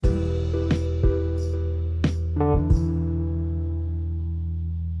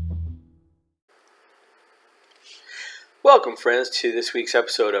Welcome, friends, to this week's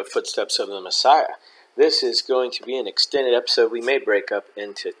episode of Footsteps of the Messiah. This is going to be an extended episode. We may break up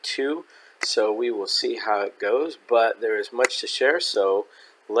into two, so we will see how it goes, but there is much to share, so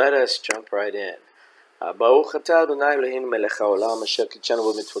let us jump right in. Baruch atah Adonai Eloheinu melech haolam asher kitshanu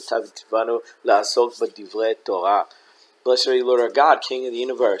b'mitzvotav v'tzivanu la'asok b'divrei Torah. Blessed are you, Lord our God, King of the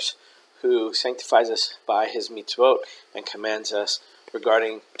universe, who sanctifies us by his mitzvot and commands us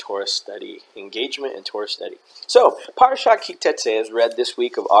regarding Torah study, engagement in Torah study. So, Parashat Ki Tetze is read this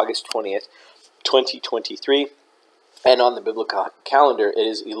week of August 20th, 2023, and on the biblical calendar it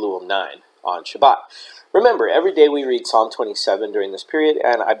is Elul 9 on Shabbat. Remember, every day we read Psalm 27 during this period,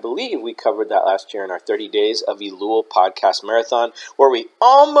 and I believe we covered that last year in our 30 Days of Elul podcast marathon, where we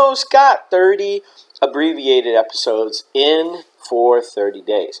almost got 30 abbreviated episodes in for 30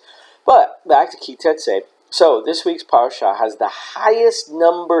 days. But, back to Ki Tetze. So, this week's parasha has the highest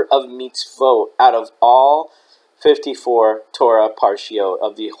number of mitzvot out of all 54 Torah parshiyot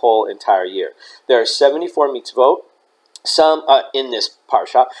of the whole entire year. There are 74 mitzvot in this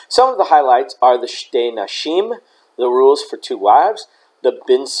parasha. Some of the highlights are the Shtei Nashim, the rules for two wives, the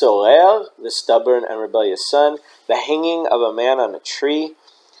bin sorer, the stubborn and rebellious son, the hanging of a man on a tree,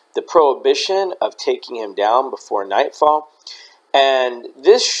 the prohibition of taking him down before nightfall. And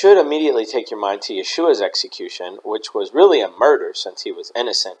this should immediately take your mind to Yeshua's execution, which was really a murder since he was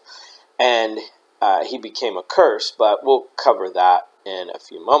innocent. And he became a curse, but we'll cover that in a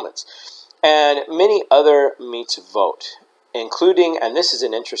few moments. And many other mitzvot, including, and this is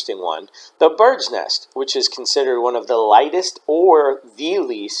an interesting one, the bird's nest, which is considered one of the lightest or the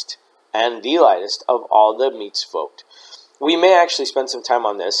least and the lightest of all the mitzvot. We may actually spend some time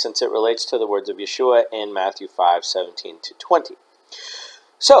on this since it relates to the words of Yeshua in Matthew 5:17-20.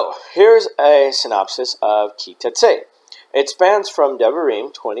 So, here's a synopsis of Ki Tetze. It spans from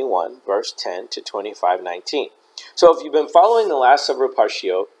Devarim 21, verse 10 to 25:19. So, if you've been following the last several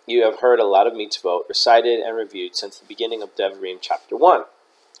parshiyot, you have heard a lot of mitzvot recited and reviewed since the beginning of Devarim chapter 1.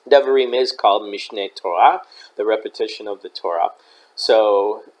 Devarim is called Mishneh Torah, the repetition of the Torah.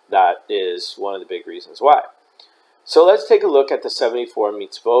 So, that is one of the big reasons why. So let's take a look at the 74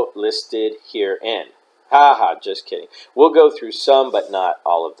 mitzvot listed herein. Just kidding. We'll go through some, but not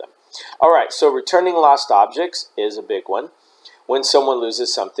all of them. Alright, so returning lost objects is a big one. When someone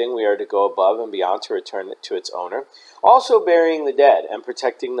loses something, we are to go above and beyond to return it to its owner. Also burying the dead and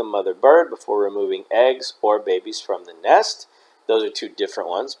protecting the mother bird before removing eggs or babies from the nest. Those are two different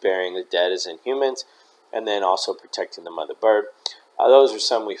ones. Burying the dead is in humans, and then also protecting the mother bird. Those are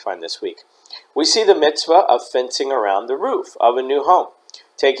some we find this week. We see the mitzvah of fencing around the roof of a new home,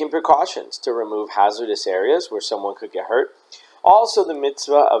 taking precautions to remove hazardous areas where someone could get hurt. Also the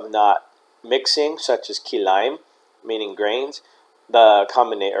mitzvah of not mixing, such as kilaim, meaning grains, the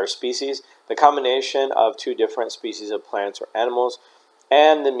combination of two different species of plants or animals,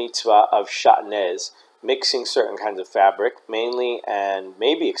 and the mitzvah of shatnez, mixing certain kinds of fabric, mainly and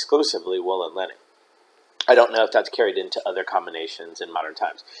maybe exclusively wool and linen. I don't know if that's carried into other combinations in modern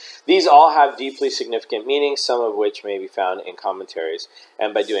times. These all have deeply significant meanings, some of which may be found in commentaries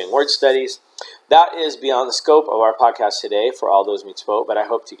and by doing word studies. That is beyond the scope of our podcast today for all those mitzvot, but I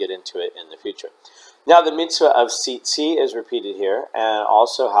hope to get into it in the future. Now, the mitzvah of tzitzi is repeated here, and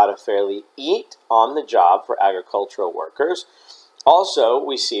also how to fairly eat on the job for agricultural workers. Also,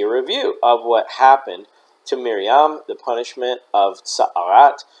 we see a review of what happened to Miriam. The punishment of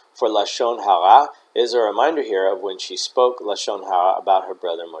tza'arat for lashon hara is a reminder here of when she spoke lashon hara about her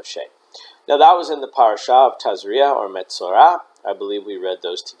brother Moshe. Now that was in the parasha of Tazria or Metzorah. I believe we read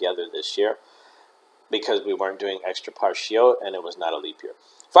those together this year because we weren't doing extra parshiyot and it was not a leap year.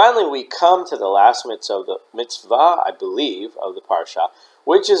 Finally, we come to the last mitzvah, I believe, of the parasha,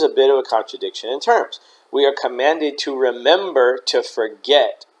 which is a bit of a contradiction in terms. We are commanded to remember to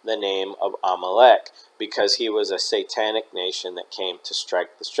forget the name of Amalek because he was a satanic nation that came to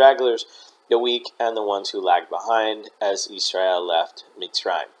strike the stragglers, the weak, and the ones who lagged behind as Israel left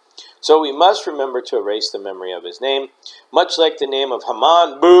Mitzrayim. So we must remember to erase the memory of his name, much like the name of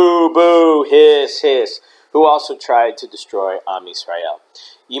Haman, boo, boo, hiss, hiss, who also tried to destroy Am Yisrael.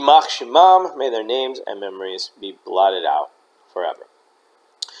 Yimach Shemam, may their names and memories be blotted out forever.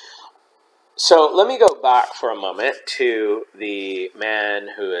 So let me go back for a moment to the man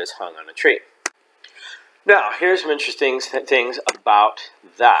who is hung on a tree. Now, here's some interesting things about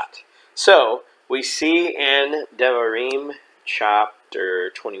that. So, we see in Devarim chapter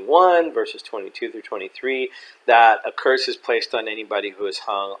 21, verses 22 through 23, that a curse is placed on anybody who is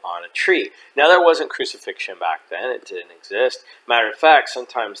hung on a tree. Now, there wasn't crucifixion back then. It didn't exist. Matter of fact,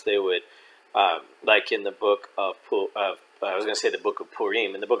 sometimes they would, like in the book of I was going to say the book of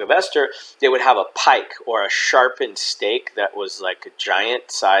Purim. In the book of Esther, they would have a pike or a sharpened stake that was like a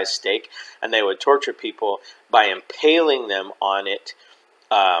giant-sized stake, and they would torture people by impaling them on it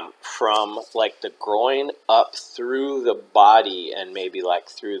from like the groin up through the body and maybe like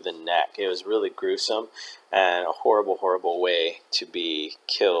through the neck. It was really gruesome and a horrible, horrible way to be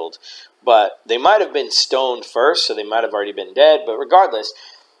killed. But they might have been stoned first, so they might have already been dead. But regardless,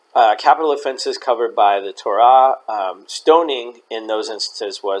 capital offenses covered by the Torah, stoning in those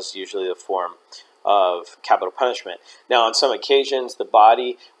instances was usually the form of capital punishment. Now, on some occasions, the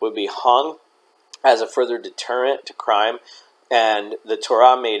body would be hung as a further deterrent to crime, and the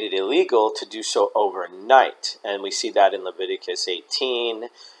Torah made it illegal to do so overnight. And we see that in Leviticus 18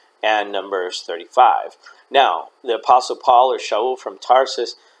 and Numbers 35. Now, the Apostle Paul, or Shaul from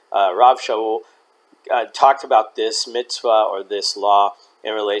Tarsus, Rav Shaul, talked about this mitzvah or this law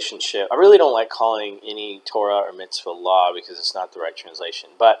in relationship. I really don't like calling any Torah or mitzvah law because it's not the right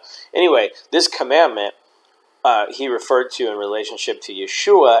translation. But anyway, this commandment he referred to in relationship to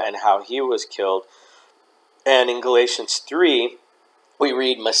Yeshua and how he was killed. And in Galatians 3, we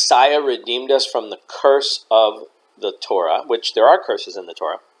read, Messiah redeemed us from the curse of the Torah, which there are curses in the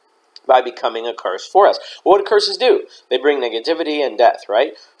Torah, by becoming a curse for us. What do curses do? They bring negativity and death,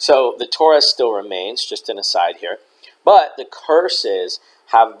 right? So the Torah still remains, just an aside here. But the curses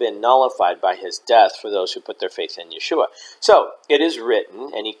have been nullified by his death for those who put their faith in Yeshua. So it is written,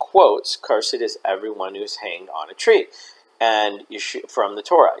 and he quotes, cursed is everyone who is hanged on a tree. And from the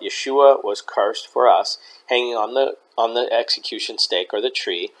Torah, Yeshua was cursed for us, hanging on the execution stake or the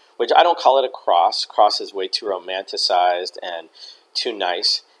tree, which I don't call it a cross. Cross is way too romanticized and too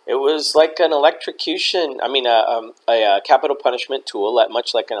nice. It was like an electrocution, a capital punishment tool,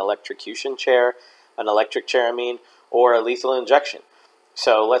 much like an electrocution chair, an electric chair, or a lethal injection.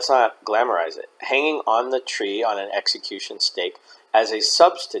 So let's not glamorize it. Hanging on the tree on an execution stake as a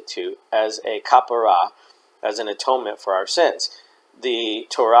substitute, as a kaparah, as an atonement for our sins. The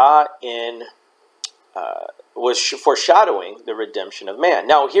Torah was foreshadowing the redemption of man.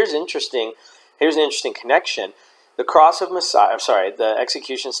 Now, here's an interesting connection. The cross of Messiah, the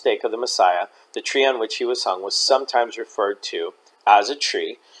execution stake of the Messiah, the tree on which he was hung, was sometimes referred to as a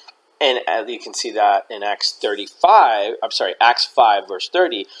tree. And you can see that in Acts 5, verse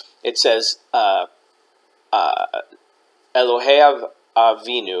 30. It says, Elohei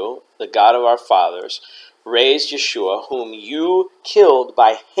Avinu, the God of our fathers, raised Yeshua, whom you killed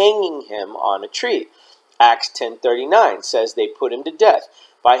by hanging him on a tree. Acts 10:39 says they put him to death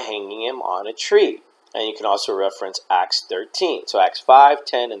by hanging him on a tree. And you can also reference Acts 13. So Acts 5,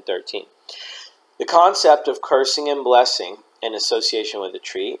 10, and 13. The concept of cursing and blessing in association with a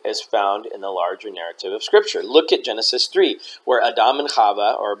tree is found in the larger narrative of Scripture. Look at Genesis 3, where Adam and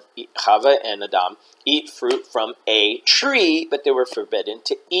Chava, or Chava and Adam, eat fruit from a tree, but they were forbidden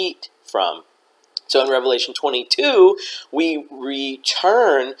to eat from. So in Revelation 22, we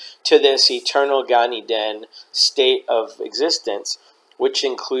return to this eternal Gan Eden state of existence, which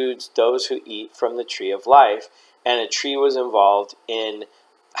includes those who eat from the tree of life. And a tree was involved in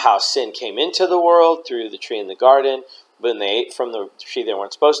how sin came into the world through the tree in the garden, when they ate from the tree they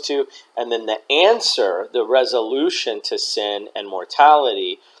weren't supposed to. And then the answer, the resolution to sin and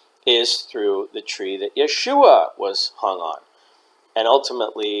mortality, is through the tree that Yeshua was hung on. And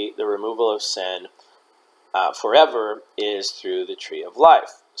ultimately, the removal of sin forever is through the tree of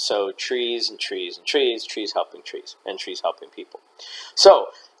life. So trees and trees and trees, trees helping trees, and trees helping people. So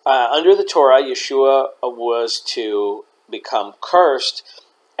under the Torah, Yeshua was to become cursed,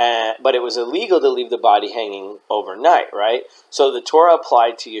 but it was illegal to leave the body hanging overnight, right? So the Torah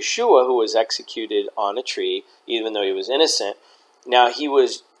applied to Yeshua, who was executed on a tree, even though he was innocent. Now he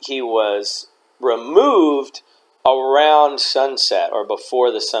was removed around sunset or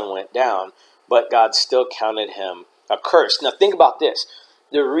before the sun went down, but God still counted him a curse. Now think about this.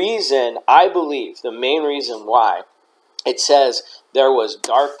 The reason, I believe, the main reason why it says there was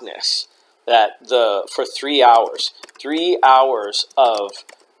darkness for 3 hours. 3 hours of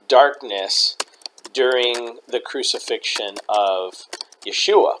darkness during the crucifixion of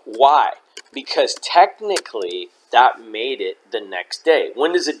Yeshua. Why? Because technically that made it the next day.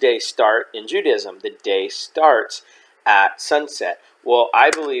 When does a day start in Judaism? The day starts at sunset. Well, I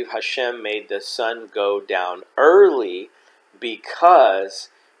believe Hashem made the sun go down early because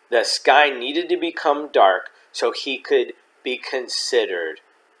the sky needed to become dark so he could be considered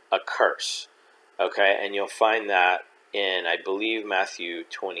a curse. Okay, and you'll find that in, I believe, Matthew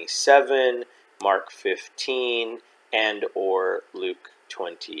 27, Mark 15, and or Luke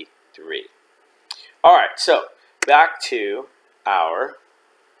 23. All right, so back to our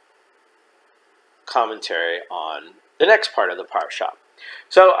commentary on the next part of the parasha.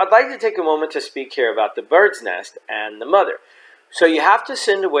 So I'd like to take a moment to speak here about the bird's nest and the mother. So you have to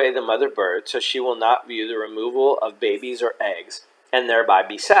send away the mother bird so she will not view the removal of babies or eggs and thereby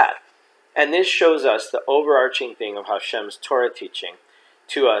be sad. And this shows us the overarching thing of Hashem's Torah teaching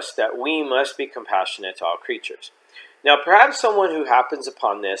to us, that we must be compassionate to all creatures. Now perhaps someone who happens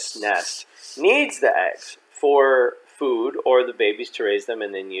upon this nest needs the eggs for food, or the babies to raise them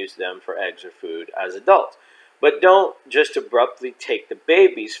and then use them for eggs or food as adults. But don't just abruptly take the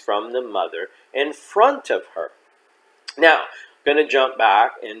babies from the mother in front of her. Now, I'm going to jump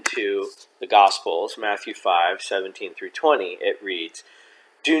back into the Gospels, Matthew 5:17 through 20. It reads,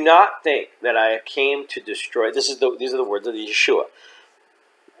 "Do not think that I came to destroy," these are the words of Yeshua.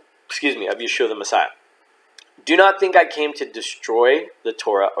 Of Yeshua the Messiah. "Do not think I came to destroy the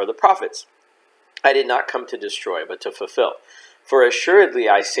Torah or the prophets. I did not come to destroy, but to fulfill. For assuredly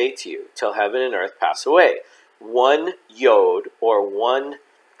I say to you, till heaven and earth pass away, one yod or one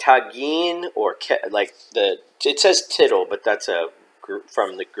tagin, or it says tittle, but that's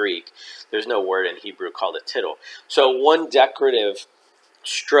from the Greek. There's no word in Hebrew called a tittle. So one decorative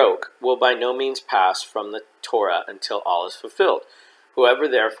stroke will by no means pass from the Torah until all is fulfilled. Whoever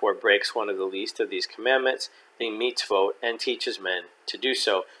therefore breaks one of the least of these commandments, the mitzvot, and teaches men to do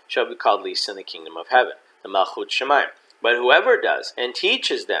so, shall be called least in the kingdom of heaven, the malchut shemayim. But whoever does and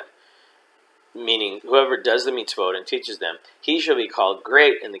teaches them," meaning whoever does the mitzvot and teaches them, "he shall be called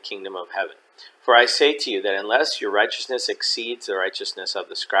great in the kingdom of heaven. For I say to you that unless your righteousness exceeds the righteousness of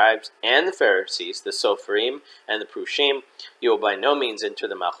the scribes and the Pharisees, the Sopharim and the Prushim, you will by no means enter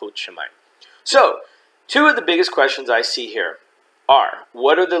the malchut shemayim." So, two of the biggest questions I see here are,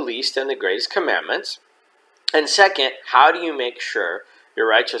 what are the least and the greatest commandments? And second, how do you make sure your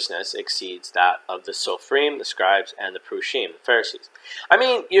righteousness exceeds that of the Sophrim, the scribes, and the Prushim, the Pharisees? I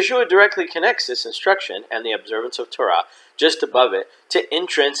mean, Yeshua directly connects this instruction and the observance of Torah just above it to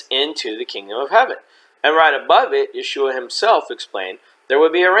entrance into the kingdom of heaven. And right above it, Yeshua himself explained there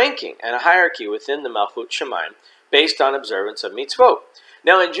would be a ranking and a hierarchy within the Malchut Shemayim based on observance of mitzvot.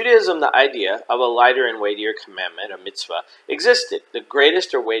 Now, in Judaism, the idea of a lighter and weightier commandment, a mitzvah, existed. The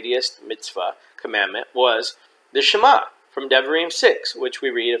greatest or weightiest mitzvah commandment was the Shema from Devarim 6, which we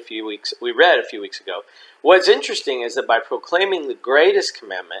read a few weeks ago. What's interesting is that by proclaiming the greatest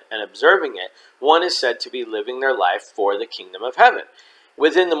commandment and observing it, one is said to be living their life for the kingdom of heaven.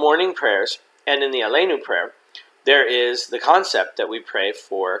 Within the morning prayers and in the Aleinu prayer, there is the concept that we pray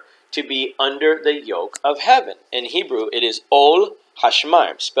for to be under the yoke of heaven. In Hebrew, it is Ol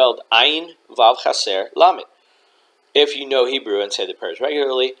Hashemaim, spelled Ayin Vav Chaser Lamed. If you know Hebrew and say the prayers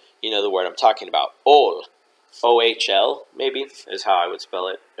regularly, you know the word I'm talking about. Ol, O-H-L, maybe, is how I would spell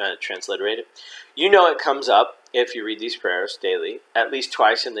it, transliterate it. You know it comes up, if you read these prayers daily, at least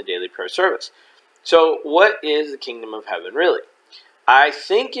twice in the daily prayer service. So what is the kingdom of heaven really? I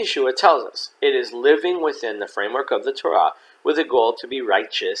think Yeshua tells us it is living within the framework of the Torah with a goal to be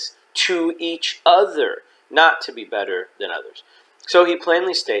righteous to each other, not to be better than others. So he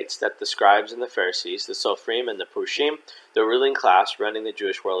plainly states that the scribes and the Pharisees, the Sophrim and the Prushim, the ruling class running the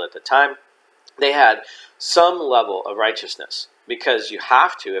Jewish world at the time, they had some level of righteousness, because you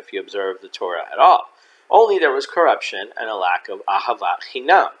have to if you observe the Torah at all. Only there was corruption and a lack of ahavat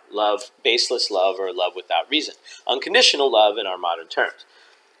chinam, love, baseless love, or love without reason, unconditional love in our modern terms.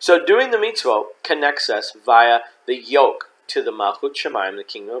 So doing the mitzvot connects us via the yoke to the Malchut Shemayim, the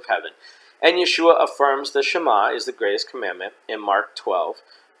kingdom of heaven. And Yeshua affirms the Shema is the greatest commandment in Mark 12,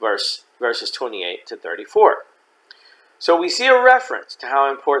 verses 28 to 34. So we see a reference to how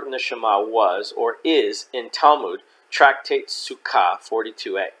important the Shema was or is in Talmud, Tractate Sukkah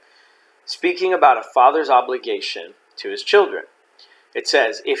 42a, speaking about a father's obligation to his children. It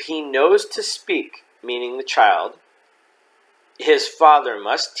says, if he knows to speak, meaning the child, his father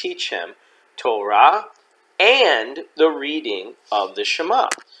must teach him Torah and the reading of the Shema.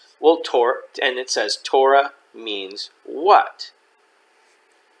 Well, and it says Torah means what?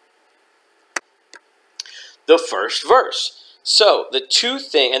 The first verse. So the two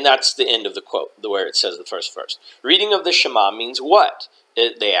things, and that's the end of the quote, where it says the first verse. Reading of the Shema means what?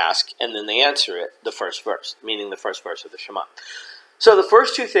 They ask, and then they answer it, the first verse, meaning the first verse of the Shema. So the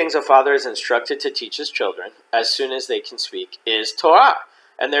first two things a father is instructed to teach his children as soon as they can speak is Torah.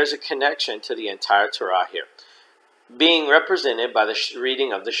 And there's a connection to the entire Torah here, being represented by the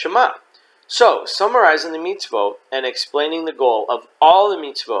reading of the Shema. So, summarizing the mitzvot and explaining the goal of all the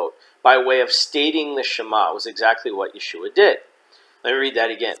mitzvot by way of stating the Shema was exactly what Yeshua did. Let me read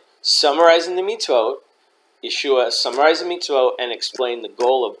that again. Summarizing the mitzvot, Yeshua summarized the mitzvot and explained the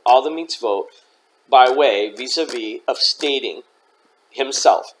goal of all the mitzvot by way, vis-a-vis, of stating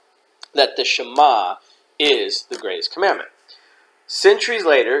himself that the Shema is the greatest commandment. Centuries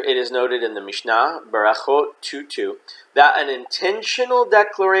later, it is noted in the Mishnah, Barachot 2:2, that an intentional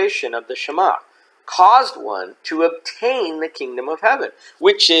declaration of the Shema caused one to obtain the kingdom of heaven,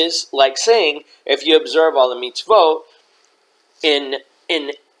 which is like saying, if you observe all the mitzvot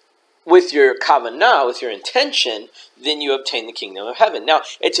with your kavanah, with your intention, then you obtain the kingdom of heaven. Now,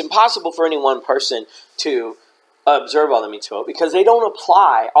 it's impossible for any one person to observe all the mitzvot because they don't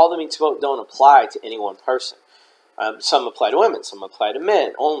apply. All the mitzvot don't apply to any one person. Some apply to women, some apply to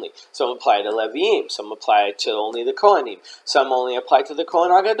men only. Some apply to Leviim, some apply to only the Kohanim. Some only apply to the Kohen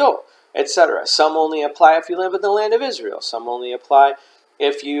Agadol, etc. Some only apply if you live in the land of Israel. Some only apply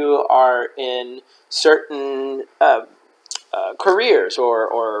if you are in certain careers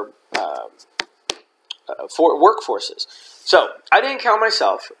or for workforces. So, I didn't count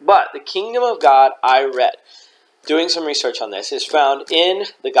myself, but the kingdom of God I read, doing some research on this, is found in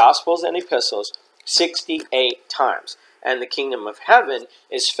the Gospels and Epistles 68 times. And the kingdom of heaven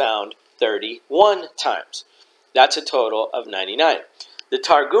is found 31 times. That's a total of 99. The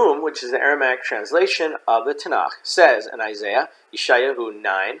Targum, which is the Aramaic translation of the Tanakh, says in Isaiah, Yeshayahu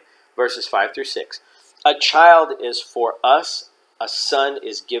 9, verses 5 through 6, a child is for us, a son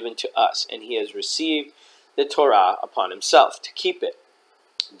is given to us, and he has received the Torah upon himself to keep it.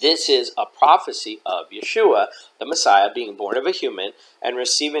 This is a prophecy of Yeshua, the Messiah, being born of a human and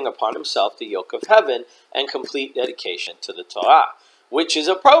receiving upon himself the yoke of heaven and complete dedication to the Torah, which is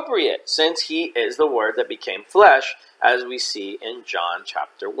appropriate since he is the Word that became flesh, as we see in John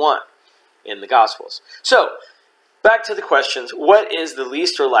chapter 1 in the Gospels. So, back to the questions. What is the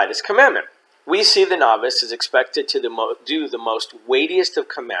least or lightest commandment? We see the novice is expected to do the most weightiest of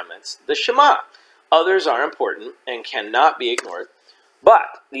commandments, the Shema. Others are important and cannot be ignored,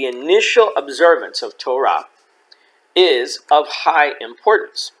 but the initial observance of Torah is of high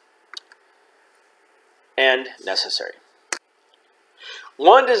importance and necessary.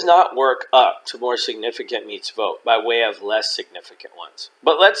 One does not work up to more significant mitzvot by way of less significant ones.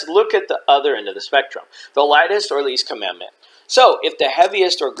 But let's look at the other end of the spectrum, the lightest or least commandment. So, if the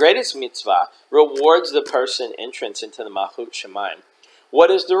heaviest or greatest mitzvah rewards the person entrance into the Malchut Shemaim,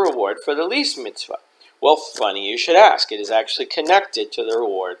 what is the reward for the least mitzvah? Well, funny you should ask. It is actually connected to the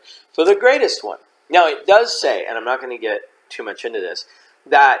reward for the greatest one. Now, it does say, and I'm not going to get too much into this,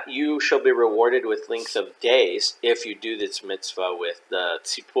 that you shall be rewarded with length of days if you do this mitzvah with the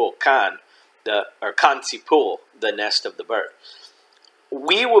tzipul kan, kan tzipul, the nest of the bird.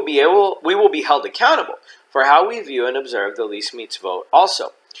 We will be held accountable for how we view and observe the least mitzvot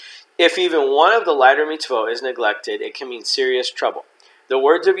also. If even one of the lighter mitzvot is neglected, it can mean serious trouble. The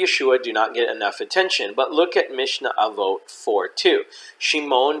words of Yeshua do not get enough attention, but look at Mishnah Avot 4:2.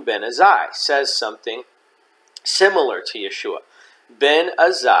 Shimon ben Azai says something similar to Yeshua. Ben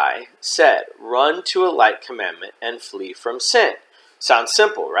Azai said, run to a light commandment and flee from sin. Sounds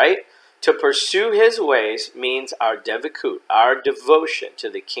simple, right? To pursue his ways means our devikut, our devotion to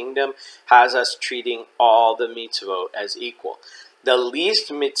the kingdom, has us treating all the mitzvot as equal. The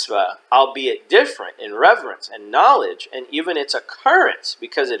least mitzvah, albeit different in reverence and knowledge, and even its occurrence,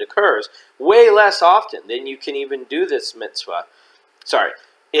 because it occurs way less often than you can even do this mitzvah.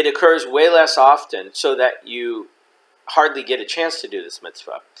 It occurs way less often so that you hardly get a chance to do this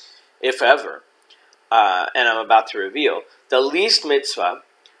mitzvah, if ever. And I'm about to reveal the least mitzvah,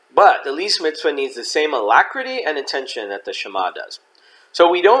 but the least mitzvah needs the same alacrity and attention that the Shema does. So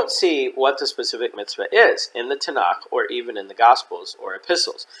we don't see what the specific mitzvah is in the Tanakh or even in the Gospels or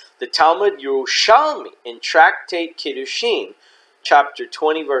Epistles. The Talmud Yerushalmi in Tractate Kiddushin, chapter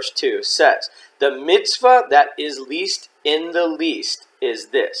 20, verse 2, says, the mitzvah that is least in the least is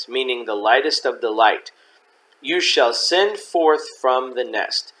this, meaning the lightest of the light. You shall send forth from the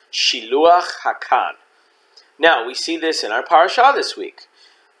nest, shiluach hakan. Now, we see this in our parashah this week.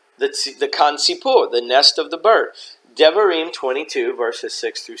 The kan sipur, the nest of the bird. Devarim 22, verses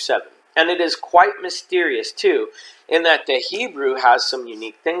 6 through 7. And it is quite mysterious, too, in that the Hebrew has some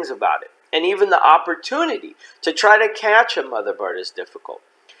unique things about it. And even the opportunity to try to catch a mother bird is difficult.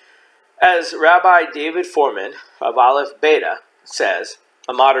 As Rabbi David Foreman of Aleph Beta says,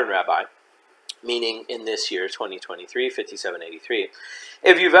 a modern rabbi, meaning in this year, 2023, 5783,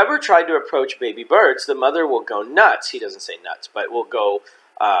 if you've ever tried to approach baby birds, the mother will go nuts. He doesn't say nuts, but will go,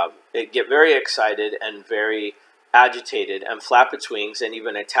 get very excited and very agitated and flap its wings and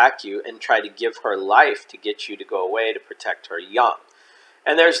even attack you and try to give her life to get you to go away to protect her young.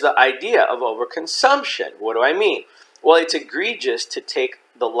 And there's the idea of overconsumption. What do I mean? Well, it's egregious to take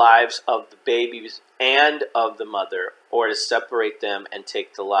the lives of the babies and of the mother, or to separate them and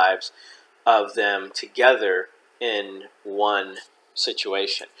take the lives of them together in one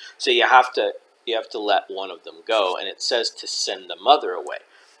situation. So you have to You have to let one of them go, and it says to send the mother away.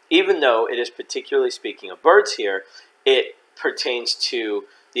 Even though it is particularly speaking of birds here, it pertains to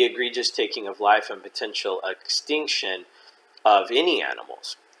the egregious taking of life and potential extinction of any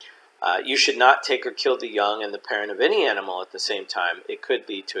animals. You should not take or kill the young and the parent of any animal at the same time. It could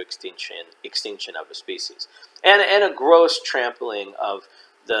lead to extinction of a species. And a gross trampling of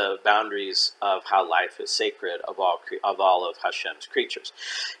the boundaries of how life is sacred of all of Hashem's creatures.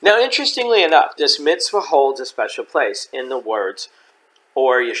 Now, interestingly enough, this mitzvah holds a special place in the words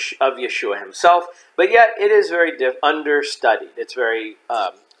of Yeshua himself, but yet it is very understudied. It's very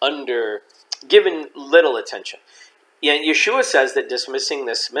given little attention. Yet Yeshua says that dismissing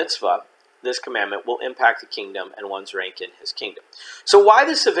this mitzvah, this commandment, will impact the kingdom and one's rank in his kingdom. So why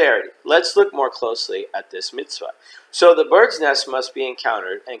the severity? Let's look more closely at this mitzvah. So the bird's nest must be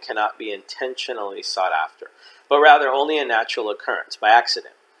encountered and cannot be intentionally sought after, but rather only a natural occurrence, by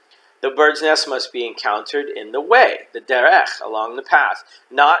accident. The bird's nest must be encountered in the way, the derech, along the path,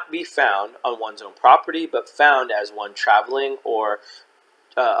 not be found on one's own property, but found as one traveling or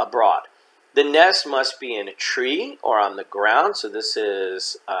abroad. The nest must be in a tree or on the ground. So this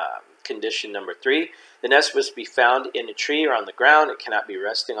is condition number 3. The nest must be found in a tree or on the ground. It cannot be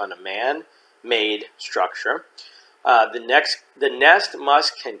resting on a man-made structure. The nest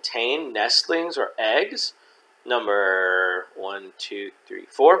must contain nestlings or eggs. Number 1, 2, 3,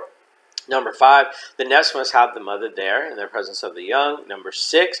 4. Number 5, the nest must have the mother there in the presence of the young. Number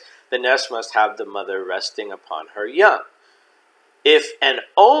 6, the nest must have the mother resting upon her young. If and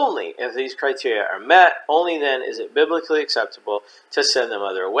only if these criteria are met, only then is it biblically acceptable to send the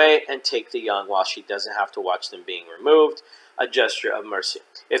mother away and take the young while she doesn't have to watch them being removed, a gesture of mercy.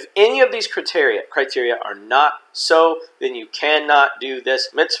 If any of these criteria are not so, then you cannot do this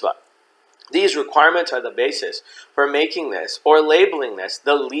mitzvah. These requirements are the basis for making this or labeling this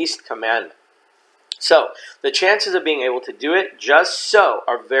the least commandment. So, the chances of being able to do it just so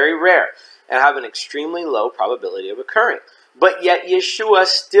are very rare and have an extremely low probability of occurring. But yet Yeshua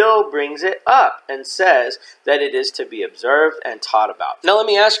still brings it up and says that it is to be observed and taught about. Now let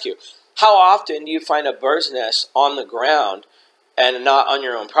me ask you, how often do you find a bird's nest on the ground and not on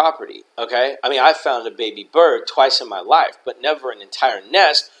your own property? Okay, I mean, I've found a baby bird twice in my life, but never an entire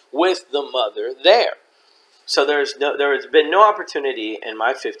nest with the mother there. So there has been no opportunity in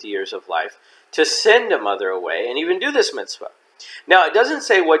my 50 years of life to send a mother away and even do this mitzvah. Now, it doesn't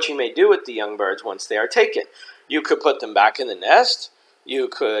say what you may do with the young birds once they are taken. You could put them back in the nest. You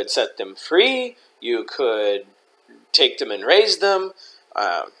could set them free. You could take them and raise them.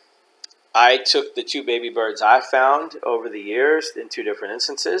 I took the 2 baby birds I found over the years in 2 different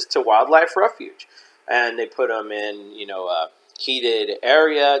instances to wildlife refuge. And they put them in, a heated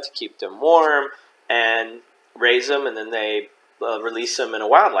area to keep them warm and raise them, and then they release them in a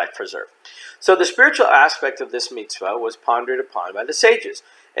wildlife preserve. So the spiritual aspect of this mitzvah was pondered upon by the sages.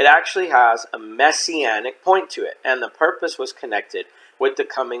 It actually has a messianic point to it, and the purpose was connected with the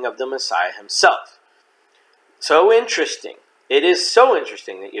coming of the Messiah himself. So interesting. It is so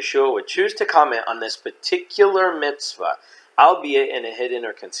interesting that Yeshua would choose to comment on this particular mitzvah, albeit in a hidden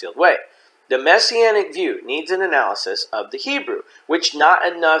or concealed way. The messianic view needs an analysis of the Hebrew, which not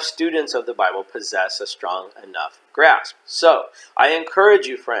enough students of the Bible possess a strong enough grasp. So, I encourage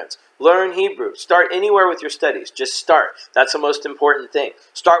you, friends, learn Hebrew. Start anywhere with your studies. Just start. That's the most important thing.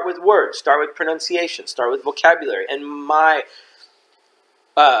 Start with words. Start with pronunciation. Start with vocabulary. And my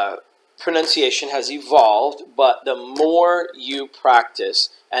pronunciation has evolved, but the more you practice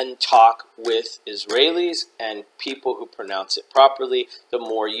and talk with Israelis and people who pronounce it properly, the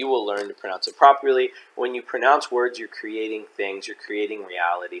more you will learn to pronounce it properly. When you pronounce words, you're creating things, you're creating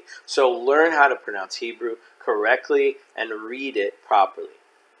reality. So learn how to pronounce Hebrew correctly and read it properly.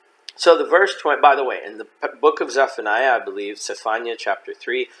 So the verse 20, by the way, in the book of Zephaniah, I believe, Zephaniah chapter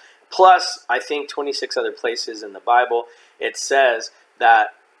 3, plus I think 26 other places in the Bible, it says that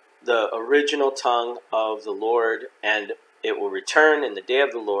the original tongue of the Lord, and it will return in the day of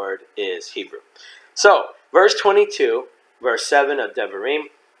the Lord, is Hebrew. So, verse 22, verse 7 of Devarim,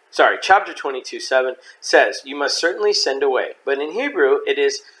 chapter 22, 7, says, you must certainly send away. But in Hebrew, it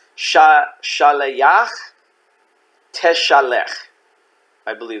is shalayach teshalech.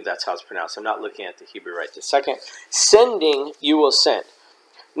 I believe that's how it's pronounced. I'm not looking at the Hebrew right this second. Sending, you will send.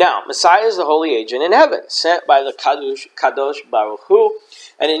 Now, Messiah is the holy agent in heaven, sent by the Kadosh Baruch Hu,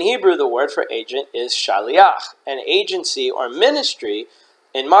 and in Hebrew the word for agent is shaliach. An agency or ministry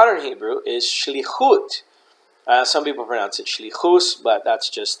in modern Hebrew is shlichut. Some people pronounce it shlichus, but that's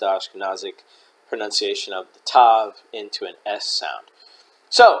just the Ashkenazic pronunciation of the tav into an S sound.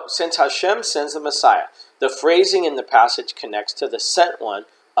 So, since Hashem sends the Messiah, the phrasing in the passage connects to the sent one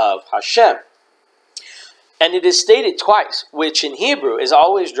of Hashem. And it is stated twice, which in Hebrew is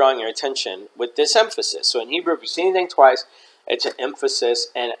always drawing your attention with this emphasis. So in Hebrew, if you see anything twice, it's an emphasis,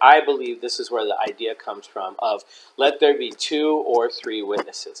 and I believe this is where the idea comes from of let there be 2 or 3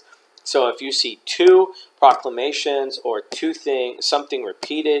 witnesses. So if you see 2 proclamations or 2 things, something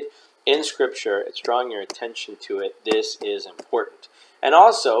repeated in Scripture, it's drawing your attention to it. This is important. And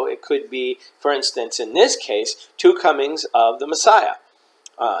also, it could be, for instance, in this case, 2 comings of the Messiah.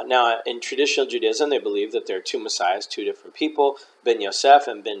 Now, in traditional Judaism, they believe that there are 2 Messiahs, 2 different people, Ben Yosef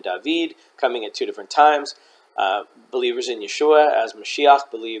and Ben David, coming at 2 different times. Believers in Yeshua as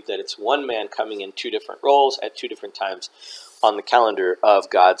Mashiach believe that it's one man coming in 2 different roles at 2 different times on the calendar of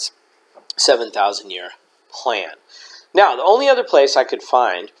God's 7,000-year plan. Now, the only other place I could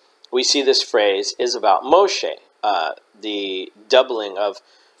find we see this phrase is about Moshe, the doubling of.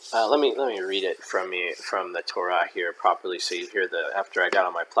 Let me read it from the Torah here properly, so you hear after I got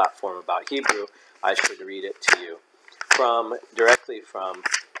on my platform about Hebrew, I should read it to you directly from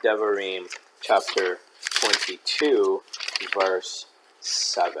Devarim chapter 22, verse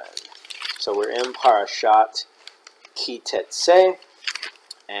 7. So we're in Parashat Ki Tetze,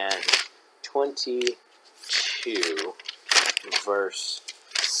 and 22, verse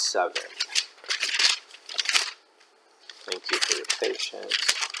 7. Thank you for your patience.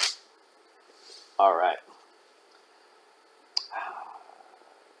 All right.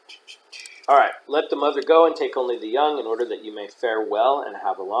 All right. Let the mother go and take only the young, in order that you may fare well and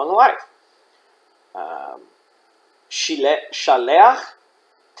have a long life. Shaleach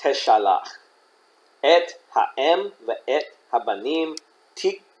teshalach. Et ha'em ve'et habanim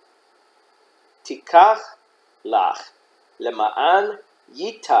tikach lach. Lema'an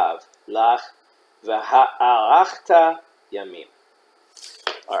yitav lach v'ha'arachta yamim.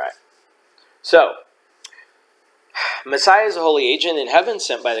 All right. So, Messiah is a holy agent in heaven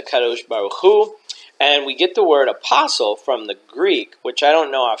sent by the Kadosh Baruch Hu, and we get the word apostle from the Greek, which I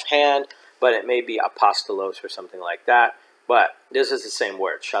don't know offhand, but it may be apostolos or something like that. But this is the same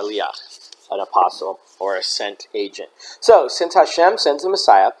word, shaliach, an apostle or a sent agent. So, since Hashem sends the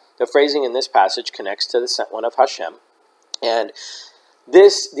Messiah, the phrasing in this passage connects to the sent one of Hashem. And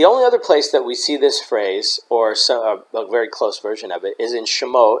the only other place that we see this phrase, or a very close version of it, is in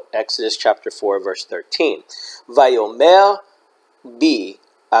Shemot, Exodus chapter 4, verse 13. Vayomer bi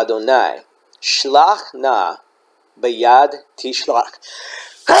Adonai, shlach na bayad tishlach.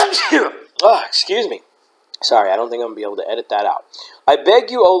 Oh, excuse me. Sorry, I don't think I'm going to be able to edit that out. I beg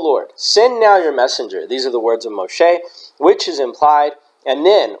you, O Lord, send now your messenger. These are the words of Moshe, which is implied, and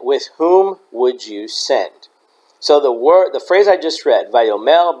then, with whom would you send? So the phrase I just read,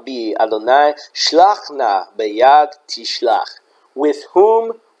 Vayomer bi Adonai, shlach na bayad tishlach. With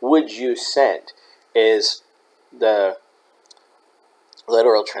whom would you send? Is the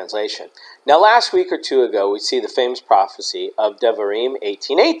literal translation. Now, last week or 2 ago, we see the famous prophecy of Devarim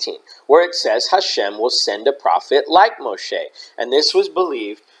 18:18, where it says Hashem will send a prophet like Moshe. And this was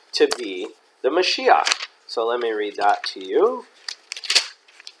believed to be the Mashiach. So let me read that to you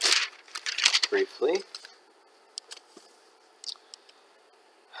briefly.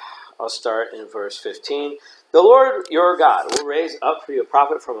 I'll start in verse 15. The Lord your God will raise up for you a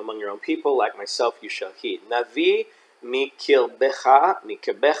prophet from among your own people, like myself you shall heed. Navi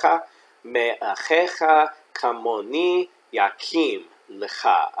mikilbecha me'achecha kamoni yakim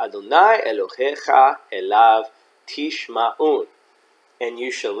lecha. Adonai Elohecha elav tishma'un. And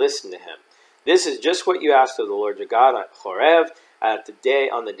you shall listen to him. This is just what you asked of the Lord your God at Horeb, on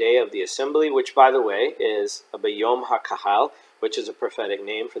the day of the assembly, which, by the way, is a Bayom HaKahal, which is a prophetic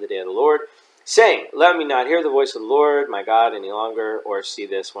name for the day of the Lord, saying, let me not hear the voice of the Lord my God any longer, or see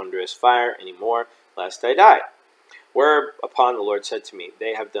this wondrous fire any more, lest I die. Whereupon the Lord said to me,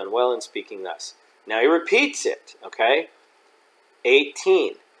 they have done well in speaking thus. Now he repeats it, okay?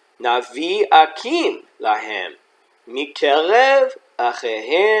 18. Navi akim lahem, mikerev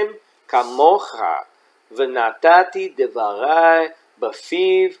achehem kamocha, v'natati devarai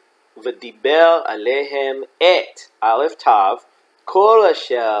bafiv, v'diber alehem et, aleph tav, kol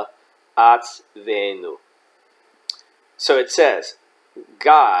asher atzvenu. So it says,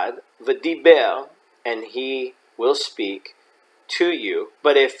 God, v'diber, and he will speak to you.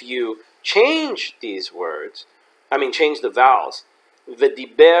 But if you change these words, change the vowels,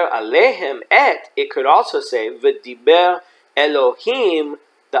 v'diber alehem et, it could also say, v'diber Elohim,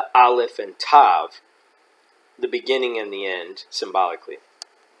 the aleph and tav, the beginning and the end, symbolically.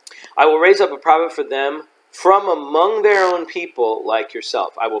 I will raise up a prophet for them from among their own people like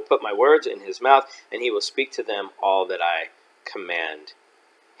yourself. I will put my words in his mouth, and he will speak to them all that I command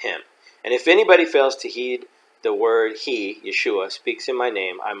him. And if anybody fails to heed the word he, Yeshua, speaks in my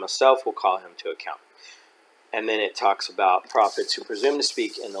name, I myself will call him to account. and then it talks about prophets who presume to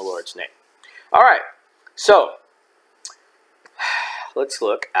speak in the Lord's name. All right, so let's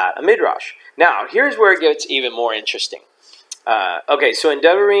look at a midrash. Now, here's where it gets even more interesting. Okay, so in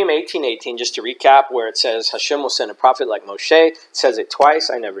Devarim 18:18, just to recap, where it says Hashem will send a prophet like Moshe, it says it twice.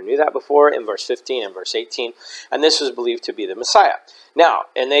 I never knew that before, in verse 15 and verse 18. And this was believed to be the Messiah. Now,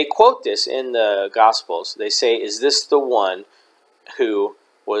 and they quote this in the Gospels. They say, is this the one who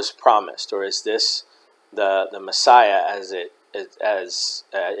was promised? Or is this the Messiah is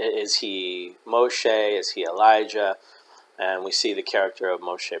he Moshe? Is he Elijah? And we see the character of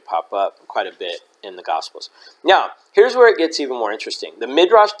Moshe pop up quite a bit in the Gospels. Now, here's where it gets even more interesting. The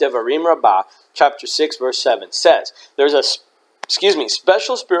Midrash Devarim Rabbah, chapter 6, verse 7 says, there's a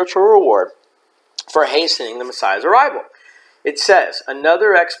special spiritual reward for hastening the Messiah's arrival. It says,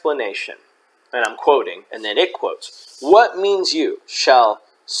 another explanation, and I'm quoting, and then it quotes, what means,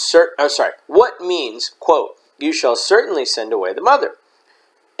 quote, you shall certainly send away the mother,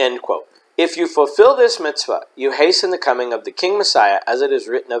 end quote. If you fulfill this mitzvah, you hasten the coming of the King Messiah, as it is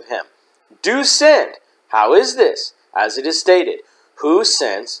written of him. Do send. How is this? As it is stated, who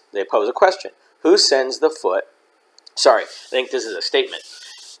sends, they pose a question, who sends the foot? Sorry, I think this is a statement.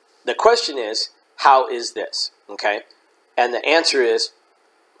 The question is, how is this? Okay? And the answer is,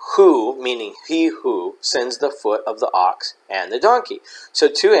 who, meaning he who sends the foot of the ox and the donkey. So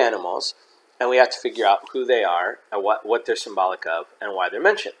two animals, and we have to figure out who they are and what they're symbolic of and why they're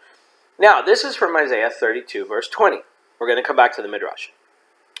mentioned. Now, this is from Isaiah 32, verse 20. We're going to come back to the Midrash.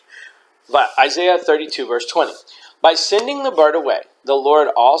 But Isaiah 32, verse 20. By sending the bird away, the Lord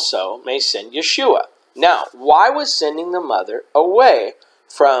also may send Yeshua. Now, why was sending the mother away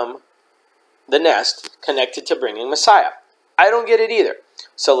from the nest connected to bringing Messiah? I don't get it either.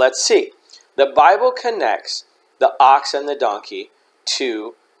 So let's see. The Bible connects the ox and the donkey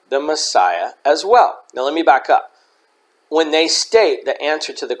to the Messiah as well. Now, let me back up. When they state the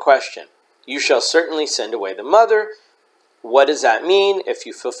answer to the question, you shall certainly send away the mother, what does that mean? If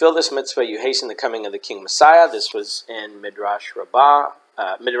you fulfill this mitzvah, you hasten the coming of the King Messiah. This was in Midrash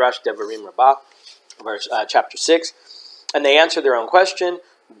Devarim Rabbah, chapter 6. And they answer their own question,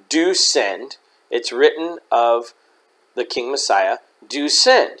 do send. It's written of the King Messiah, do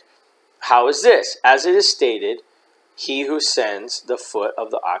send. How is this? As it is stated, he who sends the foot of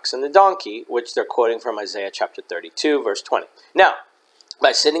the ox and the donkey, which they're quoting from Isaiah chapter 32, verse 20. Now,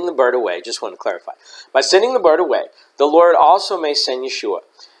 by sending the bird away, just want to clarify. By sending the bird away, the Lord also may send Yeshua.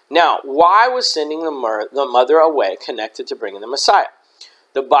 Now, why was sending the mother away connected to bringing the Messiah?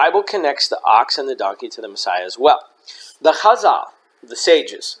 The Bible connects the ox and the donkey to the Messiah as well. The Chazal, the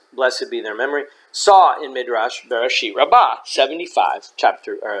sages, blessed be their memory, saw in Midrash Bereshit Rabbah 75,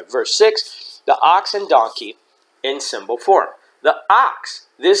 verse 6, the ox and donkey in symbol form. The ox,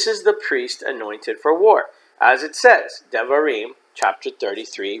 this is the priest anointed for war. As it says, Devarim, chapter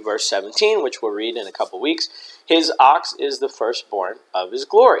 33, verse 17, which we'll read in a couple weeks, his ox is the firstborn of his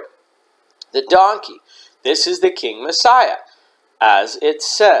glory. The donkey, this is the King Messiah. As it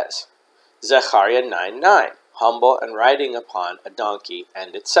says, Zechariah 9:9, humble and riding upon a donkey,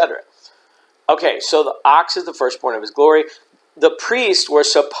 and etc. Okay, so the ox is the firstborn of his glory. The priests were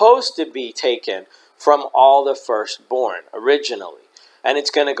supposed to be taken from all the firstborn originally. And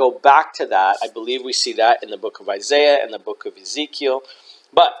it's going to go back to that. I believe we see that in the book of Isaiah and the book of Ezekiel.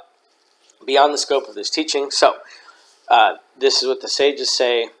 But beyond the scope of this teaching, so this is what the sages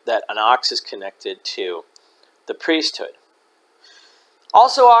say, that an ox is connected to the priesthood.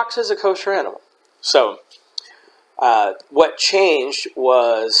 Also, ox is a kosher animal. So what changed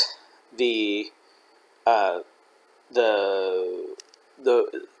was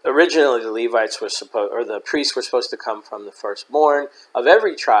originally the Levites were the priests were supposed to come from the firstborn of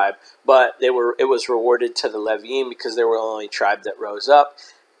every tribe, but it was rewarded to the Leviim because they were the only tribe that rose up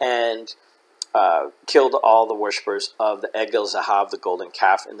and killed all the worshippers of the Egel Zahav, the golden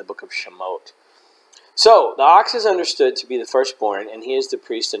calf, in the book of Shemot. So the ox is understood to be the firstborn, and he is the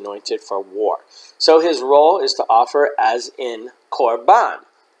priest anointed for war. So his role is to offer as in korban,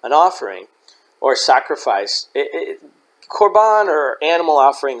 an offering or sacrifice. Korban or animal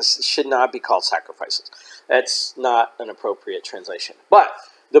offerings should not be called sacrifices. That's not an appropriate translation. But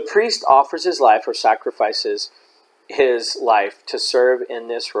the priest offers his life or sacrifices his life to serve in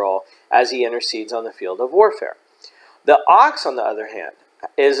this role as he intercedes on the field of warfare. The ox, on the other hand,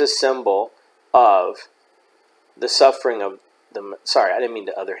 is a symbol of the suffering of the... Sorry, I didn't mean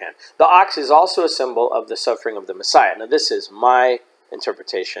the other hand. The ox is also a symbol of the suffering of the Messiah. Now, this is my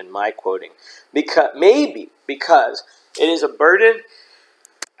interpretation, my quoting. Maybe because it is a burden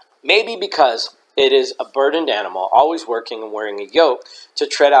It is a burdened animal, always working and wearing a yoke to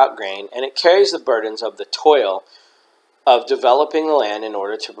tread out grain, and it carries the burdens of the toil of developing the land in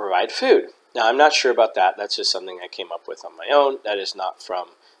order to provide food. Now, I'm not sure about that. That's just something I came up with on my own. That is not from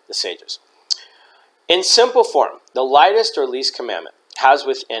the sages. In simple form, the lightest or least commandment has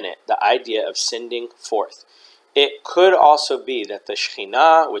within it the idea of sending forth. It could also be that the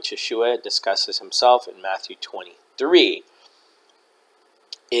Shekhinah, which Yeshua discusses himself in Matthew 23,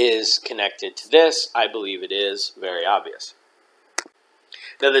 is connected to this. I believe it is very obvious.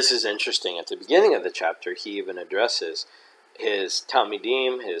 Now, this is interesting. At the beginning of the chapter, he even addresses his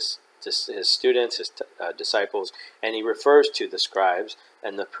Talmidim, his students, his disciples, and he refers to the scribes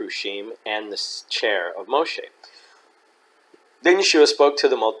and the Prushim and the chair of Moshe. Then Yeshua spoke to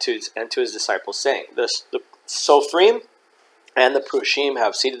the multitudes and to his disciples, saying, the Sophrim and the Prushim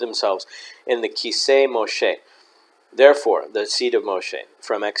have seated themselves in the Kisei Moshe. Therefore, the seat of Moshe,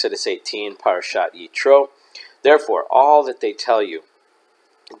 from Exodus 18, Parashat Yitro. Therefore, all that they tell you,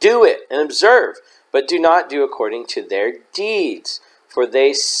 do it and observe, but do not do according to their deeds, for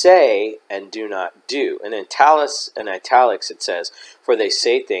they say and do not do. And in italics it says, for they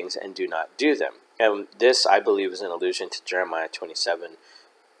say things and do not do them. And this, I believe, is an allusion to Jeremiah 27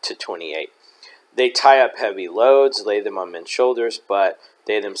 to 28. They tie up heavy loads, lay them on men's shoulders, but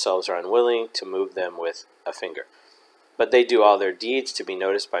they themselves are unwilling to move them with a finger. But they do all their deeds to be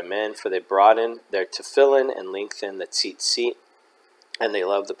noticed by men, for they broaden their tefillin and lengthen the tzit seat, and they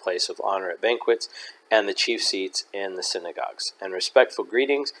love the place of honor at banquets and the chief seats in the synagogues, and respectful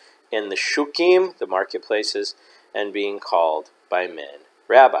greetings in the shukim, the marketplaces, and being called by men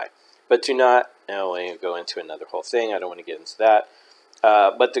rabbi. But do not, now I go into another whole thing, I don't want to get into that.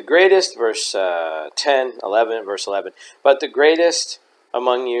 But the greatest, verse 11, but the greatest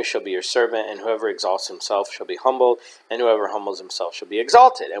among you shall be your servant, and whoever exalts himself shall be humbled, and whoever humbles himself shall be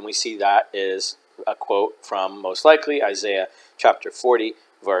exalted. And we see that is a quote from, most likely, Isaiah chapter 40,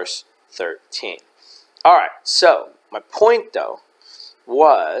 verse 13. All right, so my point, though,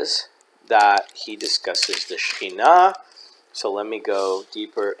 was that he discusses the Shekhinah. So let me go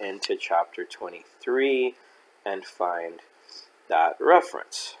deeper into chapter 23 and find that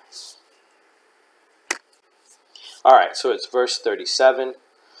reference. All right, so it's verse 37.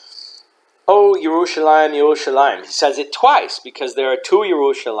 Oh, Yerushalayim, Yerushalayim. He says it twice because there are two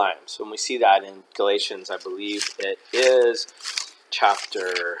Yerushalayim. So when we see that in Galatians, I believe it is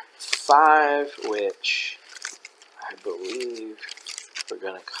chapter 5, which I believe we're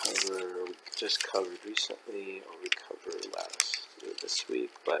going to cover, we just covered recently, or we covered this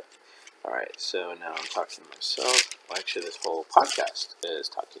week. But, all right, so now I'm talking to myself. Well, actually, this whole podcast is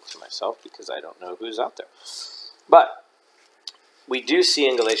talking to myself because I don't know who's out there. But we do see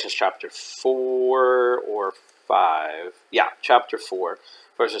in Galatians chapter 4 or 5, chapter 4,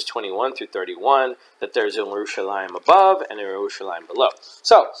 verses 21 through 31, that there's a Yerushalayim above and a Yerushalayim below.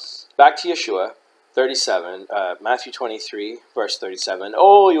 So, back to Yeshua, 37, Matthew 23, verse 37.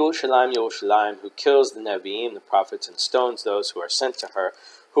 Oh, Yerushalayim, Yerushalayim, who kills the Nevi'im, the prophets, and stones those who are sent to her,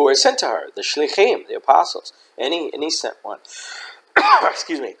 the Shlichim, the apostles, any sent one.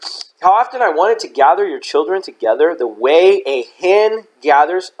 Excuse me. How often I wanted to gather your children together the way a hen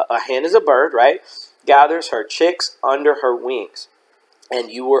gathers, a hen is a bird, right? Gathers her chicks under her wings, and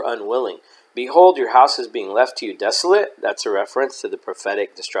you were unwilling. Behold, your house is being left to you desolate. That's a reference to the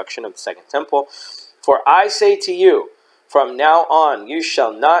prophetic destruction of the second temple. For I say to you, from now on you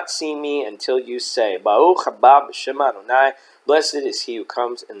shall not see me until you say, Baruch haba b'shem Adonai, blessed is he who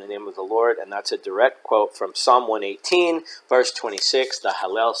comes in the name of the Lord. And that's a direct quote from Psalm 118, verse 26, the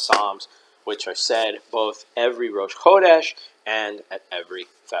Hallel Psalms, which are said both every Rosh Chodesh and at every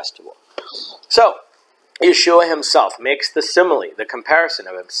festival. So, Yeshua himself makes the simile, the comparison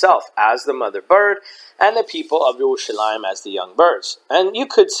of himself as the mother bird and the people of Yerushalayim as the young birds. And you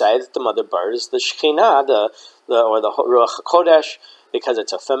could say that the mother bird is the Shekhinah, the Ruach HaKodesh, because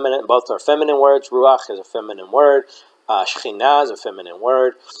it's a feminine, both are feminine words. Ruach is a feminine word. Shekhinah is a feminine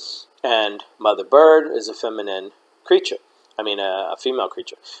word. And mother bird is a feminine creature. A female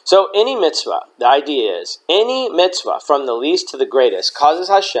creature. So any mitzvah, the idea is, any mitzvah from the least to the greatest causes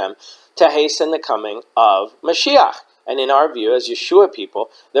Hashem to hasten the coming of Mashiach. And in our view, as Yeshua people,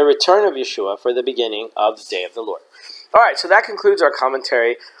 the return of Yeshua for the beginning of the day of the Lord. All right, so that concludes our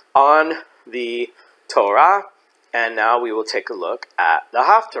commentary on the Torah. And now we will take a look at the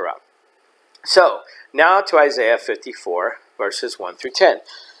Haftarah. So, now to Isaiah 54, verses 1 through 10.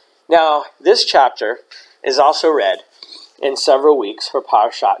 Now, this chapter is also read in several weeks for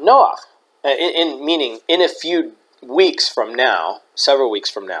Parashat Noach. Meaning, in a few weeks from now, several weeks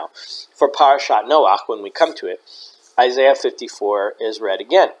from now, for Parashat Noach, when we come to it, Isaiah 54 is read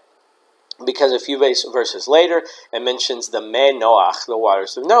again. because a few verses later, it mentions the Me Noach, the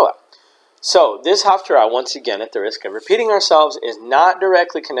waters of Noah. So, this Haftarah, once again, at the risk of repeating ourselves, is not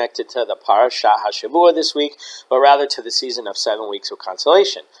directly connected to the Parashat HaShavua this week, but rather to the season of 7 weeks of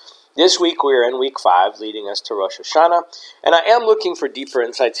consolation. This week, we are in week 5, leading us to Rosh Hashanah, and I am looking for deeper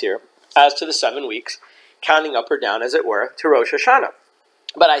insights here as to the 7 weeks, counting up or down, as it were, to Rosh Hashanah.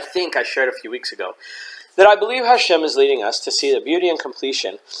 But I think I shared a few weeks ago that I believe Hashem is leading us to see the beauty and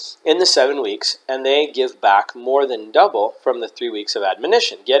completion in the 7 weeks, and they give back more than double from the 3 weeks of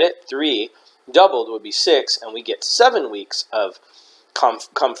admonition. Get it? 3 doubled would be 6, and we get 7 weeks of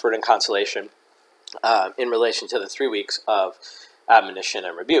comfort and consolation in relation to the 3 weeks of admonition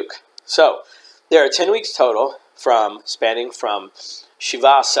and rebuke. So, there are 10 weeks total, spanning from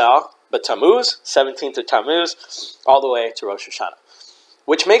Shiva Asar B'Tammuz, 17th of Tammuz, all the way to Rosh Hashanah.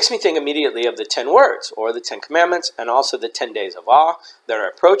 Which makes me think immediately of the 10 words, or the 10 commandments, and also the 10 days of awe that are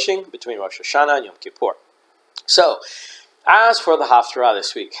approaching between Rosh Hashanah and Yom Kippur. So, as for the Haftarah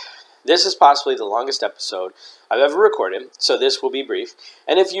this week, this is possibly the longest episode I've ever recorded, so this will be brief.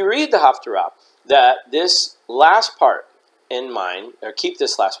 And if you read the Haftarah, this last part in mind, or keep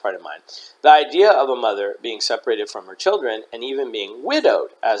this last part in mind, the idea of a mother being separated from her children and even being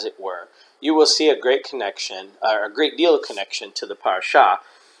widowed, as it were, you will see a great connection, or a great deal of connection to the parasha.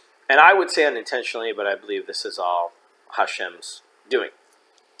 And I would say unintentionally, but I believe this is all Hashem's doing.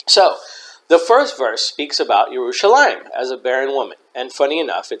 So, the first verse speaks about Yerushalayim as a barren woman. And funny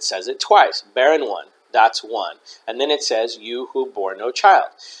enough, it says it twice. Barren one, that's one. And then it says, you who bore no child.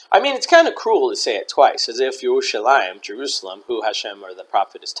 I mean, it's kind of cruel to say it twice, as if Yerushalayim, Jerusalem, who Hashem or the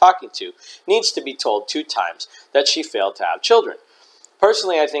prophet is talking to, needs to be told 2 times that she failed to have children.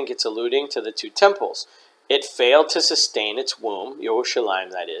 Personally, I think it's alluding to the 2 temples. It failed to sustain its womb,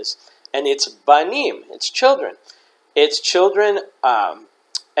 Yerushalayim that is, and its banim, its children. Its children,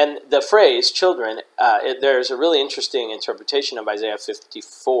 and the phrase children, there's a really interesting interpretation of Isaiah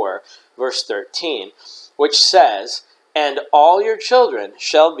 54, verse 13, which says, and all your children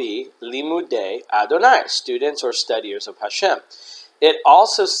shall be limudei Adonai, students or studiers of Hashem. It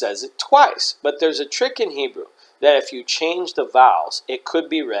also says it twice, but there's a trick in Hebrew that if you change the vowels, it could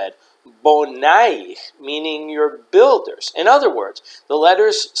be read bonai, meaning your builders. In other words, the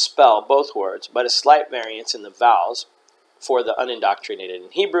letters spell both words, but a slight variance in the vowels. For the unindoctrinated in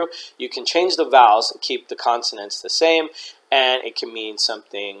Hebrew, you can change the vowels, keep the consonants the same, and it can mean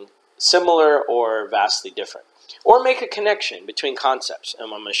something similar or vastly different. Or make a connection between concepts, and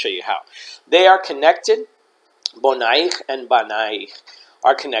I'm going to show you how. They are connected. Bonaich and Banaich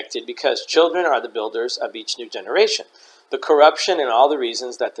are connected because children are the builders of each new generation. The corruption and all the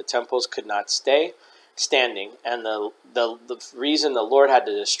reasons that the temples could not stay standing, and the reason the Lord had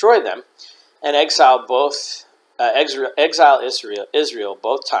to destroy them and exile Israel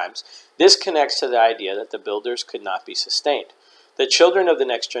both times, this connects to the idea that the builders could not be sustained. The children of the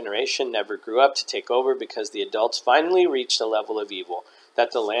next generation never grew up to take over because the adults finally reached a level of evil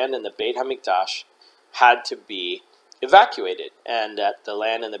that the land and the Beit HaMikdash had to be evacuated, and that the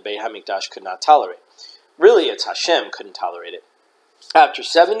land and the Beit HaMikdash could not tolerate. Really, it's Hashem couldn't tolerate it. After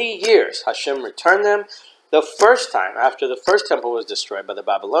 70 years, Hashem returned them the first time, after the first temple was destroyed by the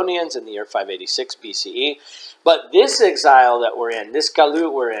Babylonians in the year 586 BCE. But this exile that we're in, this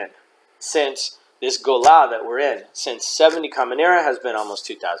galut we're in, since this Golah that we're in, since 70 Common Era has been almost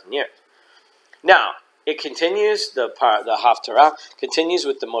 2,000 years. Now, it continues, the Haftarah continues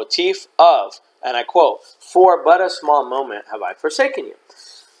with the motif of, and I quote, for but a small moment have I forsaken you.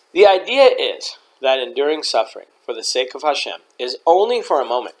 The idea is that enduring suffering for the sake of Hashem is only for a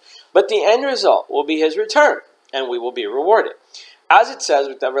moment, but the end result will be his return, and we will be rewarded. As it says,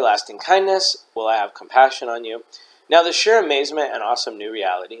 with everlasting kindness will I have compassion on you. Now the sheer amazement and awesome new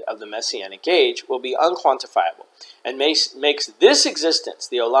reality of the Messianic age will be unquantifiable, and makes this existence,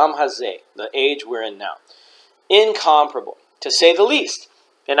 the Olam Hazeh, the age we're in now, incomparable, to say the least.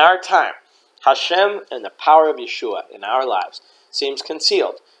 In our time, Hashem and the power of Yeshua in our lives seems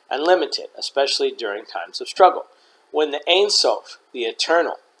concealed and limited, especially during times of struggle. When the Ein Sof, the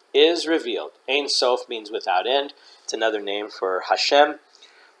eternal, is revealed, Ein Sof means without end. It's another name for Hashem.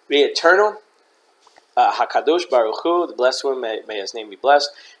 The eternal, HaKadosh Baruch Hu, the blessed one, may his name be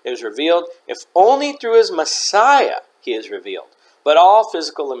blessed, is revealed. If only through his Messiah he is revealed. But all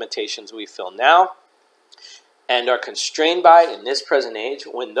physical limitations we feel now and are constrained by in this present age,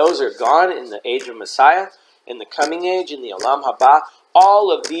 when those are gone in the age of Messiah, in the coming age, in the Olam Haba,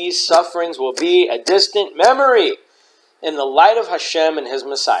 all of these sufferings will be a distant memory in the light of Hashem and his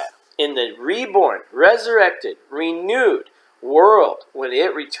Messiah. In the reborn, resurrected, renewed world, when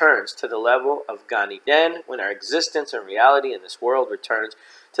it returns to the level of Gan Eden, when our existence and reality in this world returns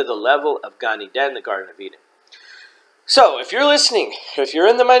to the level of Gan Eden, the Garden of Eden. So, if you're listening, if you're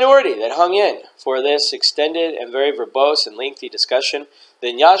in the minority that hung in for this extended and very verbose and lengthy discussion,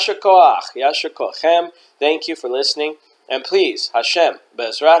 then Yasher Koach, Yasher Kochem, thank you for listening. And please, Hashem,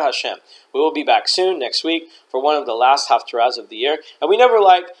 Be'ezrat Hashem, we will be back soon next week for one of the last Haftarahs of the year. And we never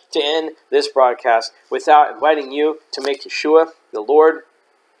like to end this broadcast without inviting you to make Yeshua the Lord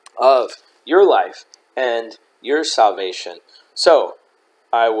of your life and your salvation. So,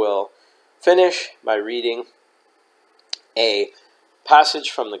 I will finish by reading a passage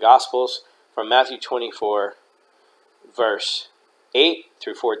from the Gospels, from Matthew 24, verse 8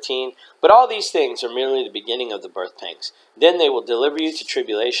 through 14. But all these things are merely the beginning of the birth pangs. Then they will deliver you to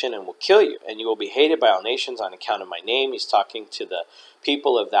tribulation and will kill you, and you will be hated by all nations on account of my name. He's talking to the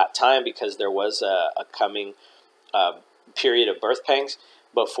people of that time because there was a coming period of birth pangs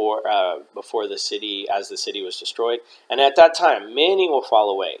before the city, as the city was destroyed. And at that time, many will fall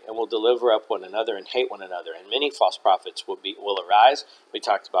away and will deliver up one another and hate one another. And many false prophets will arise. We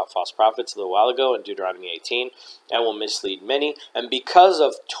talked about false prophets a little while ago in Deuteronomy 18, and will mislead many. And because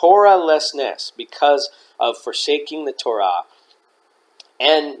of Torah-lessness, because of forsaking the Torah,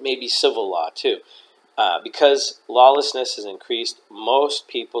 and maybe civil law too, because lawlessness is increased, most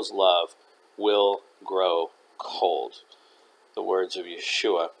people's love will grow cold. The words of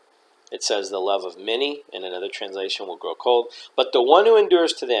Yeshua. It says, the love of many, in another translation, will grow cold. But the one who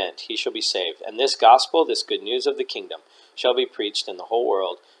endures to the end, he shall be saved. And this gospel, this good news of the kingdom, shall be preached in the whole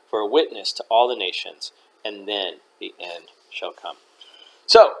world for a witness to all the nations. And then the end shall come.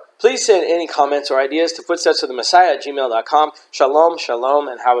 So, please send any comments or ideas to FootstepsOfTheMessiah@gmail.com. Shalom, shalom,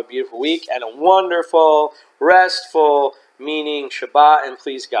 and have a beautiful week and a wonderful, restful, meaning Shabbat. And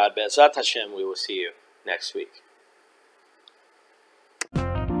please God, Be'ezrat Hashem, we will see you next week.